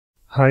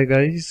Hi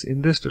guys,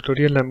 in this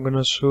tutorial I'm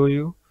gonna show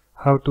you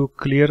how to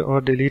clear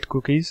or delete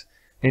cookies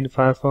in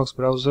Firefox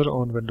browser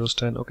on Windows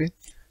 10. Okay,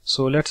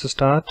 so let's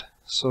start.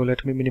 So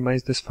let me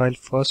minimize this file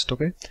first.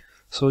 Okay,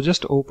 so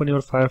just open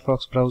your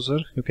Firefox browser.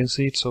 You can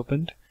see it's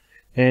opened,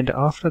 and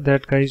after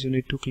that guys, you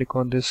need to click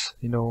on this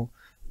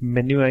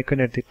menu icon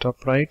at the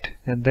top right,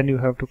 and then you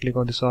have to click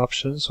on this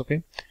options.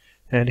 Okay,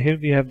 and here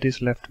we have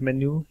this left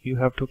menu. You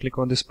have to click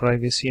on this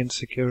privacy and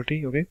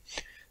security. Okay,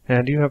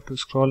 and you have to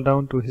scroll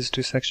down to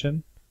history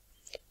section.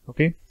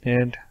 Okay,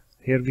 and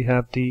here we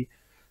have the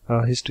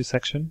history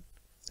section,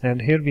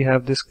 and here we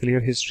have this clear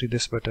history,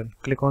 this button.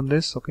 Click on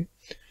this. Okay,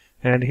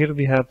 and here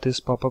we have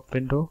this pop-up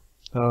window,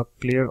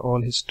 clear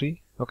all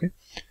history. Okay,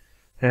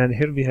 and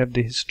here we have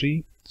the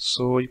history.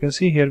 So you can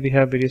see here we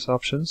have various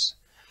options,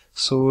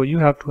 so you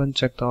have to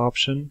uncheck the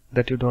option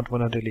that you don't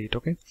want to delete.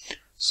 Okay,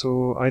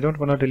 so I don't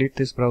want to delete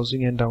this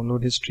browsing and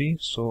download history,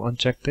 so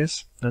uncheck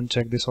this.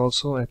 Uncheck this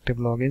also, active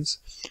logins.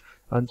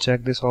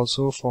 Uncheck this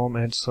also, form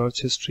and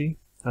search history.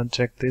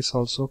 Uncheck this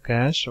also,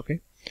 cache. Okay,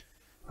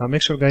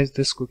 make sure guys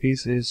this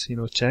cookies is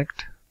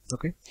checked.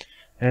 Okay,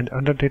 and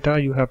under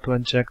data you have to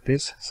uncheck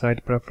this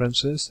site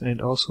preferences, and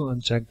also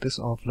uncheck this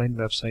offline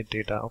website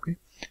data. Okay,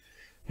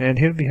 and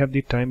here we have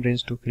the time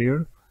range to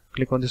clear.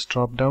 Click on this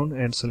drop down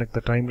and select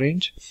the time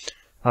range.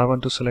 I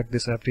want to select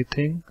this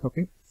everything.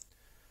 Okay,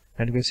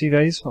 and you can see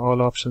guys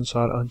all options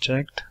are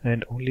unchecked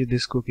and only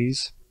this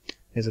cookies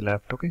is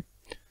left. Okay,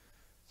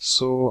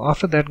 so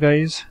after that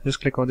guys, just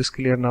click on this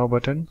clear now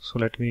button. So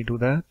let me do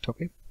that.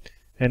 Okay,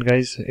 and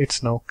guys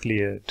it's now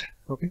cleared.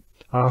 Okay,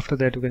 after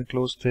that you can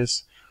close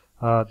this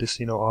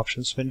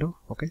options window.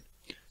 Okay,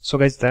 so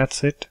guys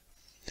that's it.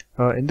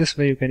 In this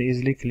way you can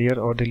easily clear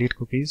or delete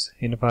cookies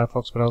in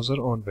Firefox browser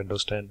on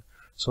Windows 10.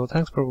 So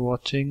thanks for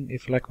watching.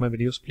 If you like my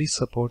videos, please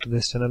support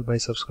this channel by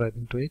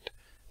subscribing to it.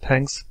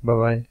 Thanks, bye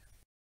bye.